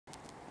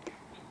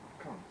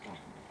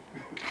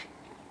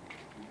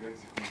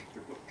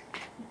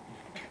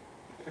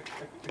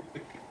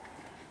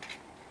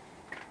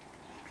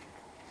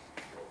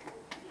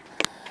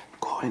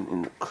Pint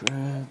in the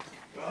crib.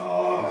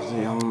 Oh, As a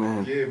young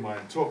man. yeah,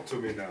 man, talk to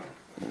me now.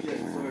 Yeah,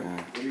 so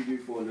what do you do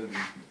for a living?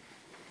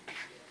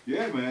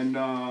 Yeah, man,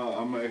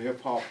 I'm a hip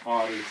hop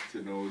artist,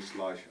 you know,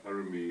 slash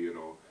R&B, you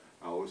know.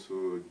 I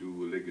also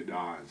do liquor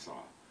dance,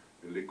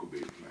 a little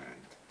bit, man.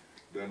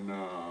 Then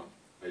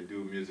I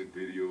do music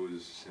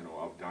videos, you know.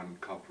 I've done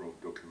a couple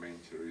of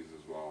documentaries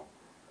as well.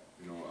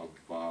 You know,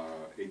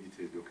 I've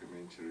edited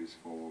documentaries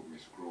for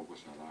Miss Global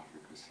South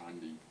Africa,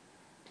 Sandy.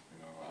 You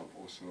know, I've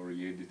also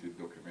re-edited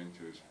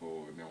documentaries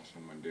for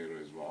Nelson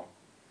Mandela as well.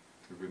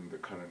 Even the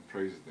current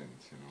president,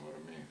 you know what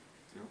I mean?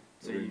 Yeah.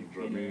 So Even you've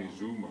been, Dramini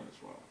Zuma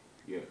as well.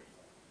 Yeah.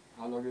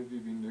 How long have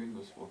you been doing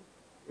this for?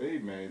 Hey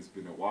man, it's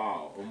been a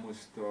while.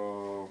 Almost,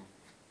 I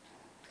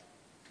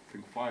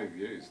think 5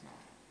 years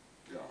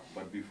now. Yeah,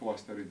 but before I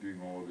started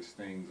doing all these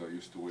things, I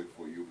used to work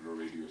for Ubra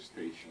radio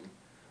station.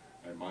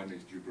 I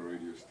managed Ubra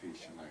radio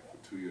station like for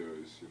 2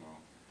 years, you know.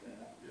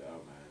 Yeah,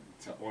 man.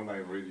 It's an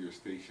online radio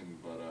station,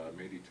 but I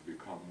made it to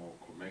become more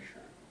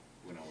commercial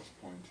when I was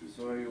pointed.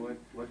 So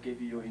what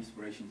gave you your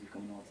inspiration to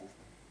become an artist?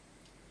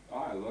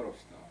 A lot of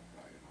stuff.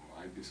 You know,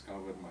 I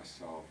discovered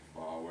myself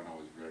when I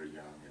was very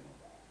young. You know,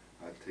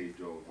 at the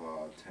age of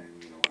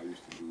 10, you know, I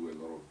used to do a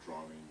lot of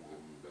drawing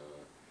and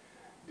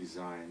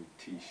design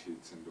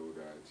T-shirts and all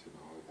that. You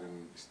know,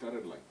 then it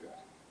started like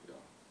that. Yeah.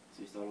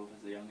 So you started off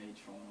at a young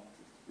age from an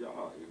artist?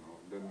 Yeah, you know.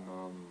 Then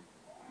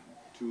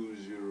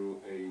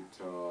 2008,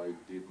 I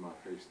did my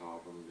first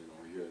album. You know,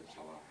 here in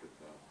South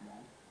Africa,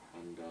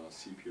 and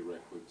CP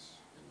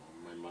Records. You know,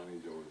 my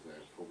manager was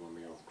there, former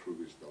mayor of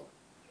Krugersdorp.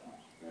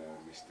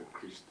 Mr.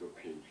 Christo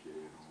Cape here,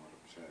 you know what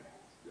I'm saying?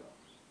 Yeah.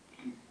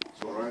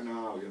 So right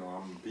now, you know,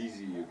 I'm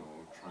busy, you know,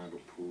 trying to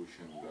push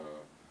and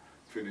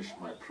finish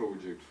my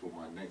project for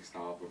my next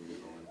album, you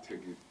know, and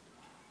take it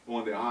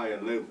on the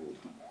higher level.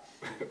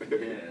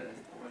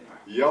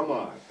 Yeah,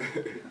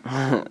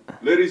 man.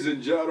 Ladies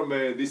and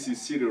gentlemen, this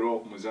is City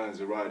Rock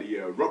Muzanzi right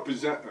here,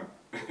 representing.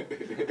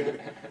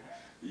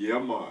 Yeah,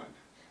 man.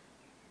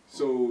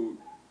 So,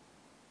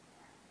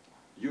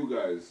 you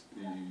guys,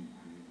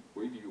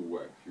 where do you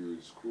work? You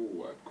in school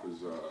what?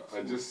 Because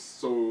I just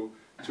saw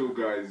two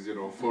guys, you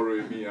know,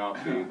 following me out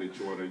there that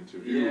you want to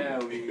interview. Yeah,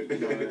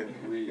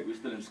 we're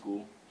still in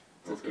school.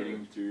 Just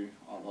getting through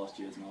our last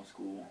years in our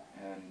school,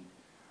 and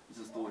we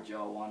just thought,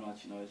 yeah, why not,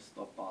 you know,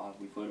 stop by.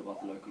 We've heard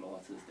about the local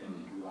artist and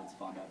we want to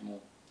find out more.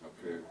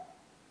 Okay.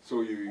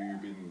 So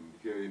you've been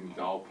here in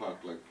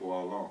Tour.Delpark like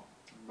for how long?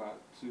 About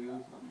 2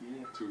 years.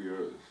 Yeah. 2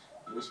 years.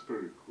 That's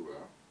pretty cool,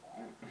 huh?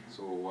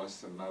 So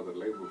what's another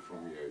label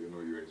from here? You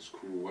know, you're in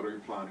school. What are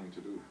you planning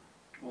to do?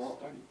 Well,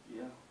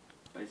 yeah,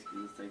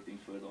 basically just take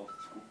things further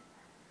after school.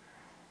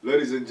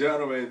 Ladies and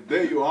gentlemen,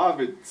 there you have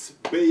it.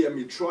 Beya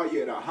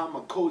mitrayera,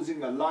 hama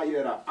causing a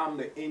liar. I'm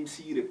the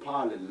MC, the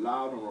pilot,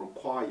 loud and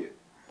required.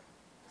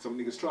 Some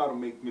niggas try to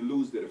make me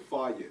lose their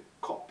fire.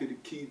 Cop to the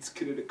kids,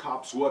 kid to the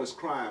cops. What is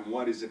crime?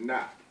 What is it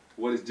not?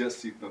 What is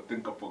justice? I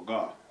think I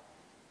forgot.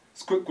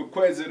 It's quick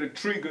the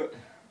trigger.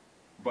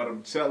 But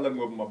I'm chilling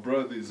with my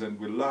brothers and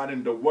we're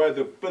lighting the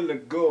weather,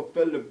 feeling good,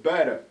 feeling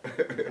better.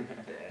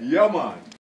 Yeah, man.